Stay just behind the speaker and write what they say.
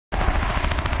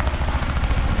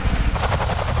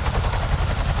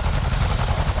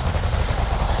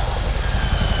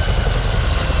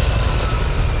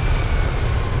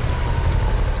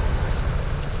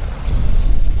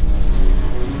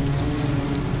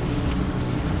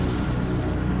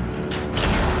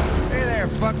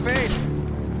fuck face.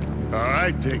 All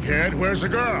right, dickhead, where's the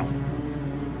girl?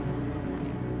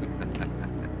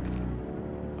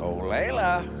 Oh,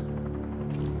 Layla.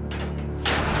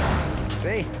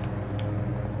 See?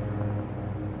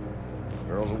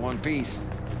 Girl's a one piece.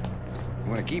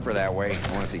 You want to keep her that way,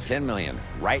 I want to see 10 million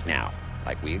right now,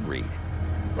 like we agreed.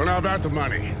 Well, now about the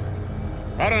money.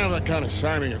 I don't have that kind of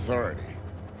signing authority.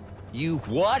 You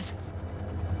what?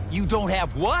 You don't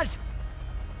have what?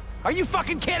 Are you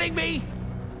fucking kidding me?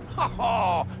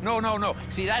 Oh, no.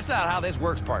 See, that's not how this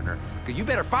works, partner. Because you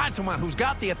better find someone who's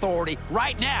got the authority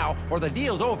right now, or the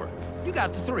deal's over. You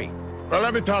got the 3. Well,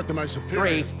 let me talk to my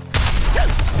superior. 3.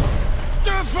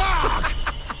 The fuck?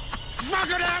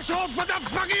 Fucking asshole, what the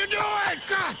fuck are you doing?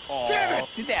 God damn it!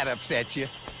 Did that upset you?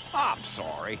 I'm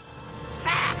sorry.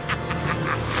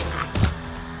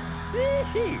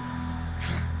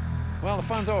 Well, the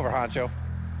fun's over, Honcho.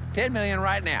 10 million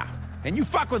right now. And you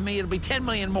fuck with me, it'll be 10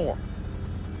 million more.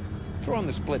 Throw in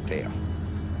the split tail.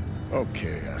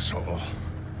 Okay, asshole.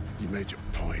 You made your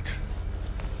point.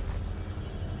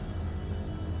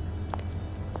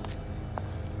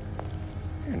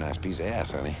 You're a nice piece of ass,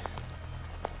 honey.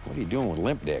 What are you doing with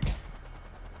Limp Dick?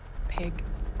 Pig.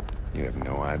 You have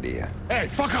no idea. Hey,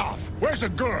 fuck off! Where's the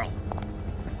girl?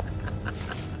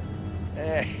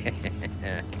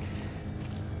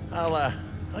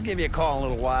 I'll give you a call in a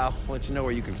little while. Let you know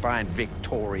where you can find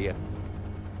Victoria.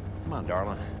 Come on,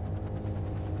 darling.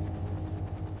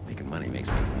 Making money makes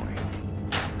me horny.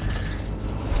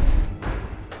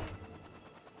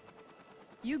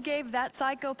 You gave that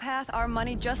psychopath our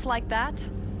money just like that?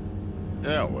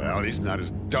 Yeah, well, he's not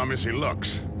as dumb as he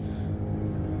looks.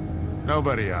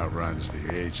 Nobody outruns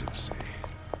the agency.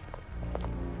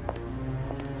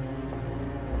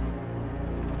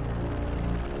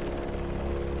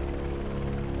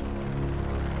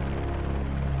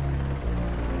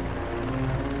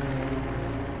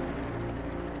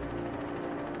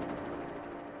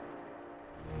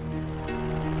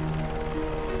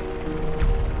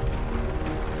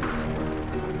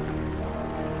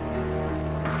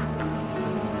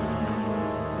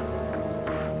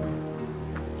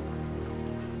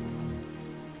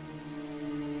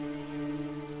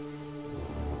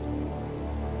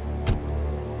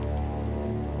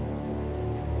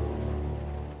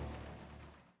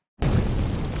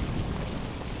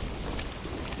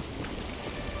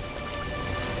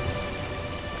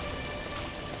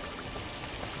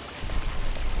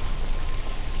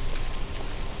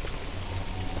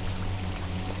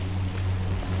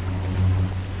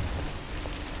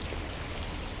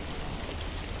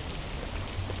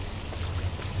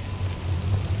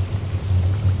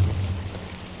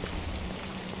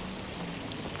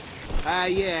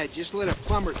 Yeah, just let a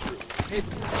plumber through. Hey,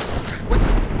 what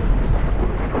the...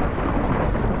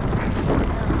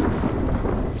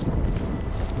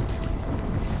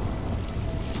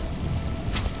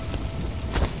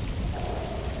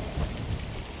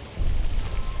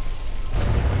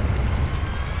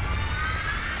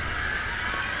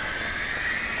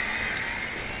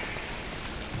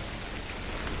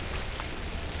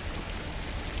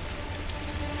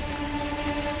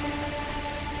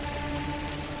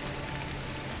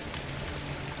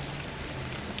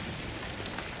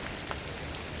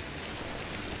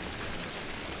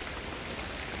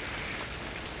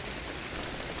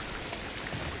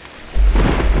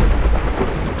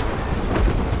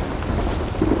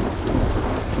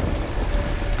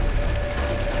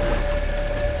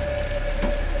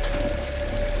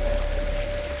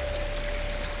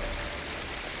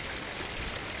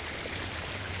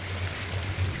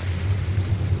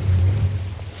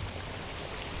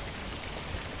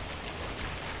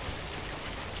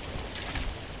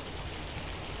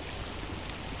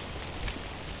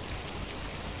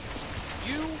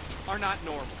 are not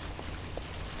normal.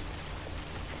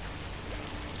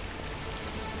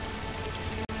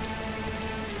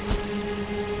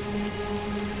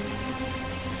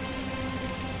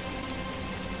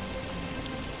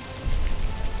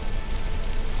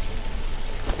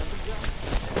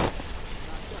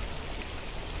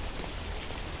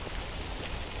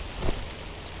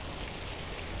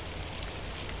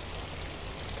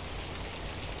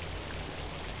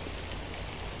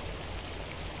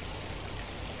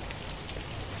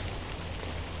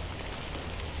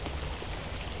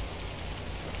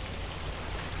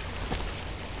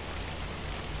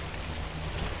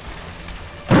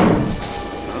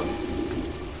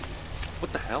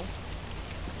 What the hell?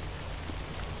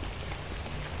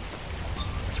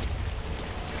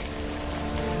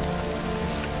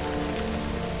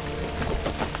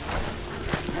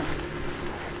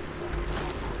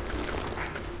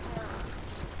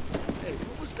 Hey,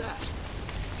 what was that?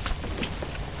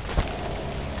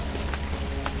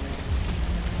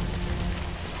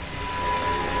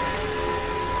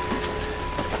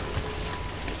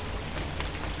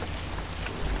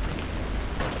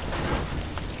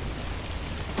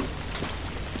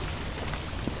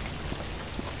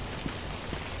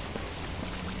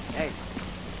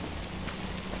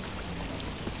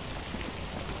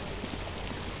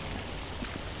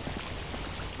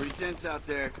 intense out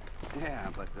there. Yeah,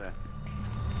 but,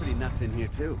 pretty nuts in here,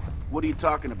 too. What are you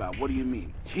talking about? What do you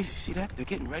mean? Jesus, see that? They're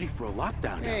getting ready for a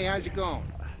lockdown. Hey, how's it going?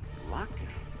 Lockdown?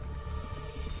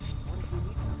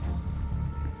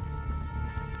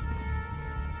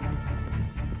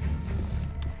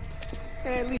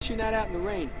 Hey, at least you're not out in the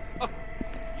rain. Oh,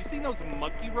 you seen those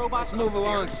monkey robots? Let's move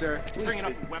along, upstairs? sir. Bringing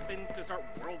up Business. weapons to start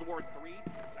World War III?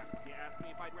 You asked me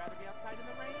if I'd rather be outside in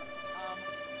the rain?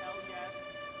 Hell yes.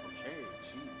 Okay,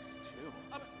 jeez, chill.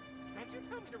 Don't you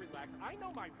tell me to relax. I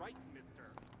know my rights, mister.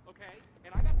 Okay?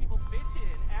 And I got people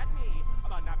bitching at me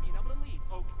about not being able to leave,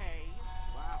 okay?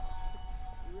 Wow.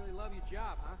 You really love your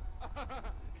job, huh?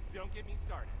 Don't get me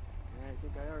started. Yeah, I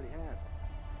think I already have.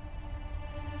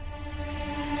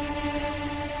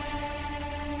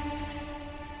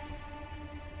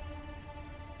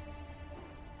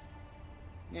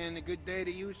 And a good day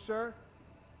to you, sir?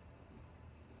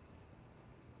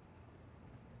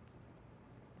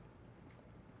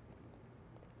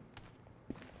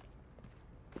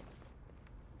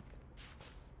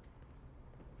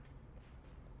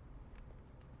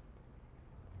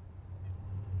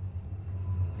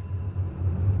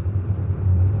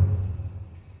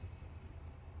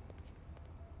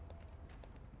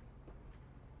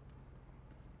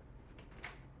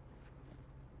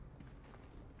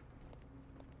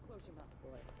 Close your mouth,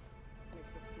 boy.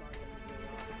 Makes you smarter than you are.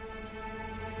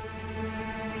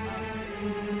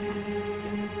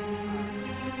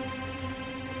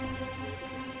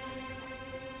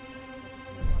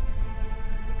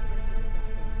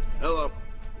 Hello.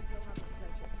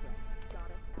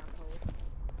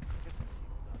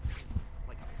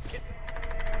 Like a kid.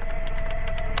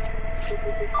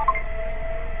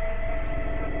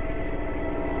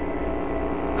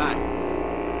 Hi.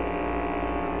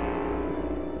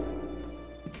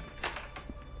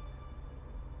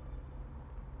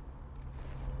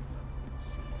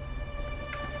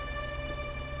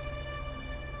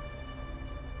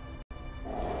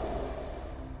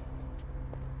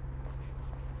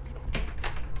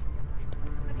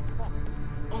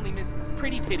 Only Miss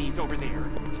Pretty Titties over there.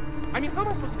 I mean, how am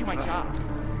I supposed to do my job?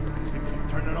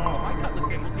 Turn it Oh, my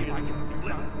cutlet's in. We'll see if I can see what's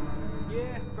done.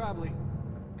 Yeah, probably.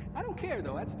 I don't care,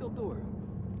 though. I'd still do her.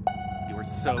 You were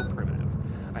so primitive.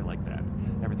 I like that.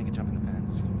 Everything can jump in the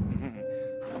fence.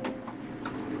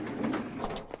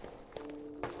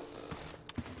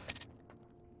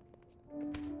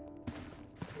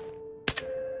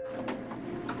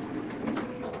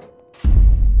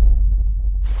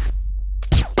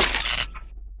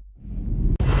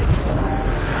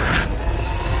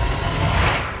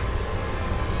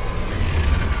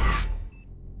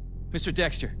 Mr.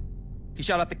 Dexter, he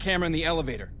shot out the camera in the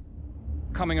elevator.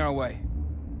 Coming our way.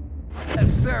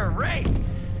 Yes, sir, Ray.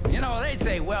 You know, they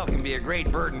say wealth can be a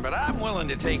great burden, but I'm willing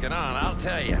to take it on, I'll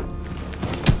tell you.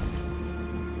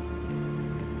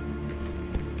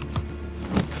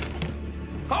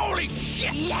 Holy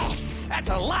shit! Yes!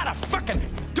 That's a lot of fucking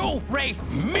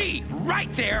do-re-mi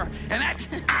right there, and that's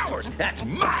ours! That's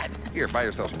mine! Here, buy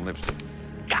yourself some lipstick.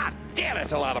 God damn,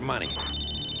 that's a lot of money.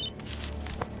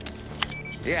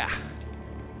 Yeah.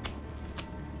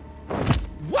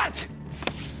 What?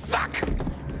 Fuck!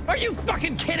 Are you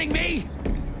fucking kidding me?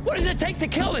 What does it take to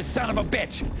kill this son of a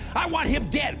bitch? I want him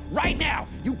dead right now.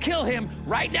 You kill him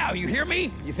right now. You hear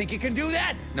me? You think you can do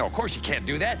that? No, of course you can't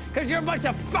do that, because you're a bunch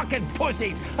of fucking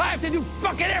pussies. I have to do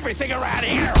fucking everything around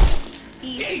here.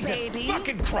 Easy, Jesus baby.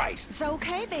 fucking Christ. It's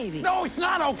okay, baby. No, it's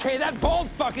not okay. That bald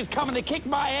fuck is coming to kick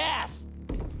my ass.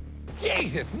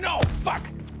 Jesus, no, fuck.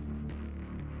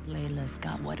 Layla's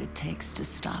got what it takes to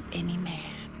stop any man.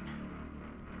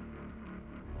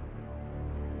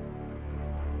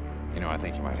 You know, I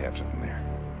think you might have something there.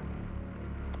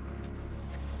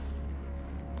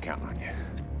 I'm counting on you.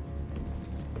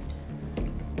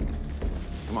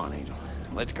 Come on, Angel.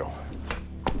 Let's go.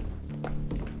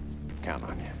 I'm counting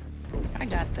on you. I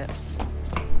got this.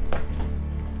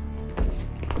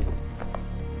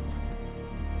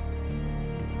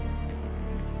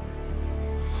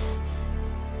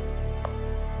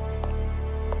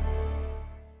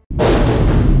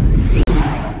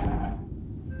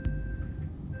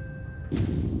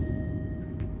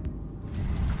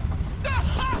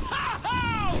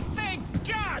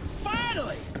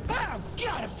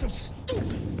 So stupid.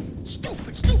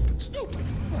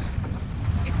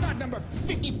 It's not number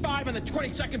 55 on the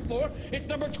 22nd floor. It's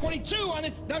number 22 on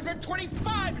it's number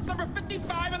 25. It's number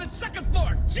 55 on the second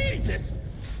floor. Jesus!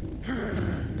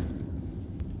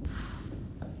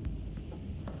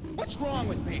 What's wrong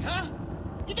with me, huh?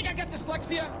 You think I got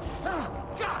dyslexia? Oh,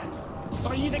 God!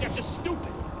 Or you think I'm just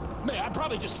stupid? Man, I'm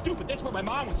probably just stupid. That's what my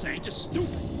mom would say. Just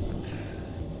stupid.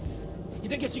 You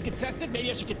think I should get tested? Maybe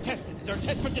I should get tested. Is there a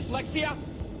test for dyslexia?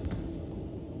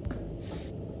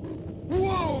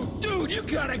 Whoa, dude, you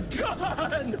got a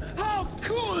gun! How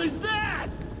cool is that?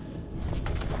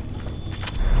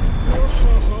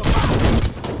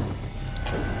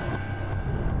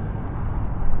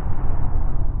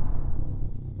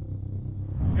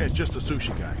 Hey, it's just the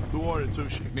sushi guy. Who ordered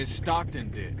sushi? Miss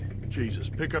Stockton did. Jesus,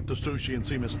 pick up the sushi and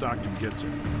see Miss Stockton gets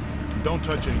it. Don't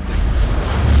touch anything.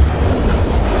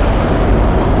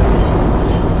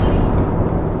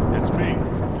 That's me. You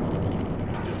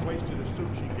just wasted a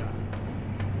sushi guy.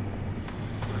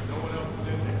 No one else is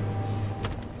in there.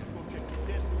 Just go check your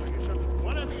desk or your subject.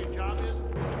 Whatever your job is,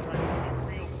 try to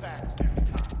be real fast next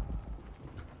time.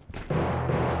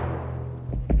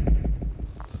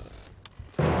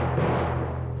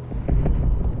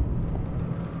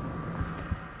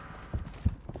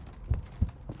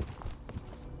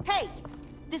 Hey!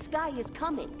 This guy is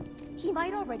coming. He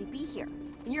might already be here.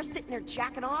 And you're sitting there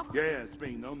jacking off? Yeah, it's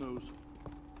me. No news.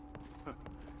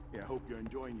 Yeah, I hope you're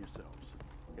enjoying yourselves.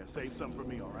 Yeah, save some for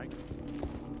me, all right?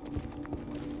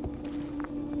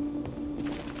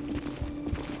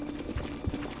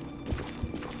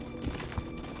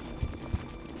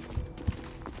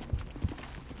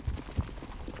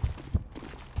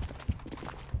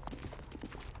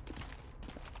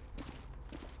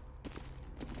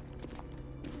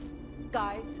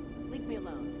 Guys, leave me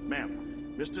alone.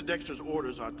 Ma'am, Mr. Dexter's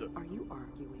orders are to... Are you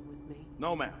arguing with me?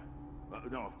 No, ma'am.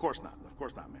 No, of course not. Of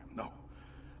course not, ma'am. No.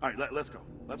 All right, let's go.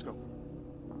 Let's go.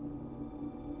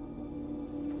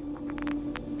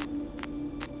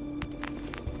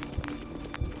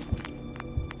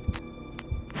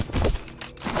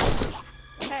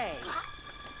 Hey!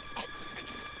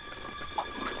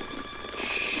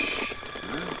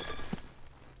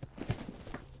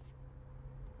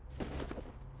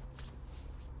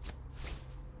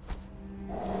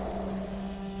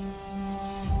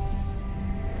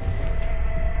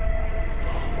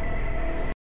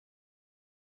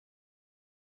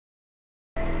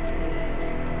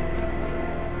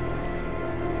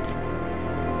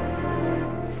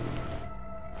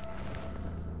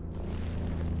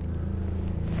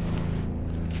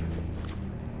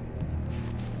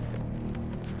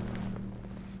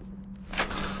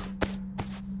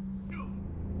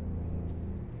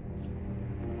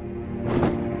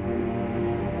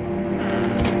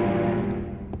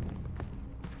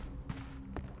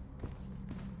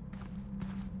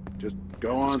 Just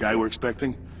go on. This guy we're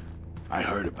expecting? I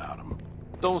heard about him.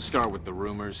 Don't start with the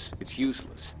rumors. It's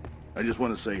useless. I just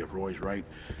want to say, if Roy's right,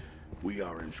 we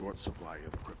are in short supply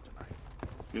of kryptonite.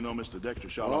 You know, Mr. Dexter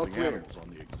shot all the animals on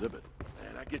the exhibit.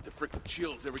 Man, I get the frickin'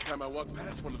 chills every time I walk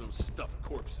past one of those stuffed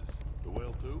corpses. The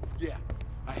whale, too? Yeah,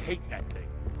 I hate that thing.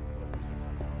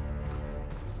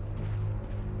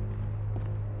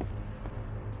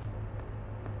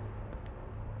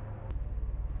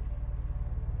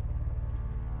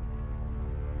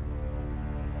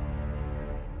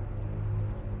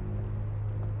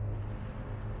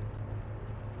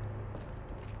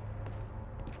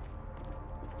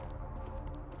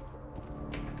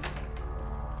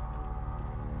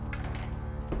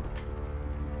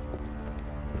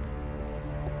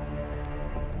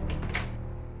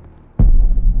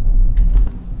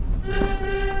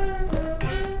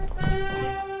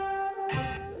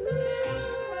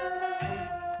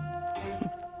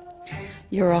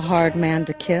 You're a hard man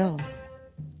to kill.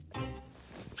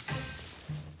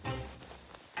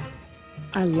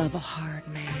 I love a hard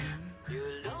man.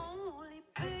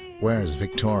 Where's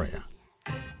Victoria?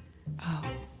 Oh,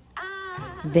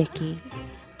 Vicky.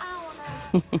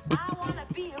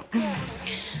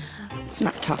 Let's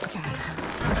not talk about her.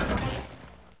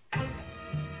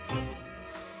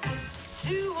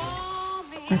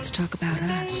 Let's talk about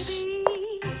us.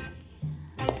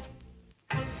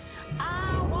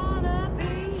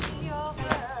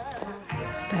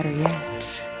 Better yet,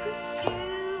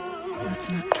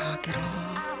 let's not talk at all.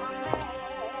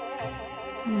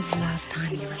 When was the last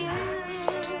time you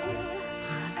relaxed?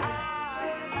 Huh?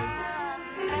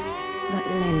 Let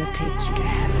Layla take you to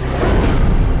heaven.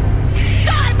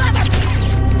 God, mother!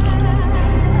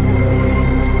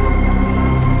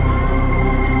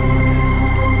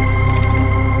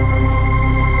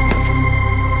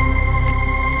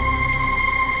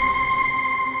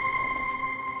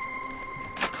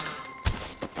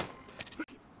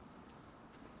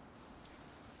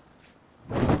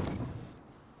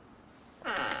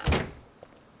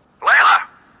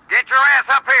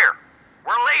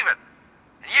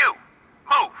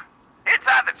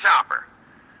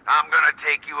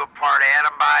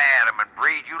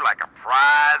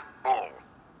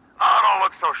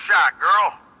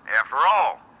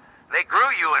 They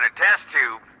grew you in a test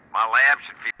tube. My lab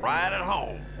should feel right at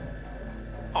home.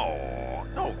 Oh,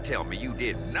 don't tell me you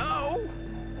didn't know.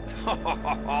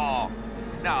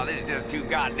 No, this is just too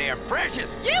goddamn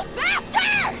precious. You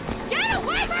bastard! Get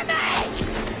away from me!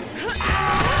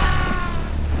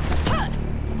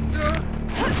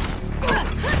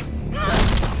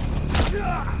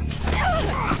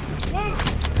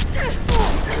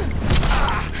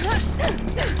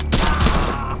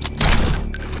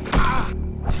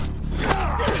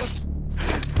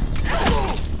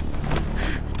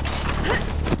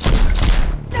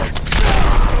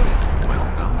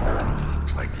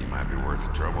 Looks like you might be worth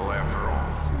the trouble after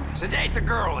all. Sedate the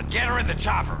girl and get her in the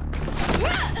chopper.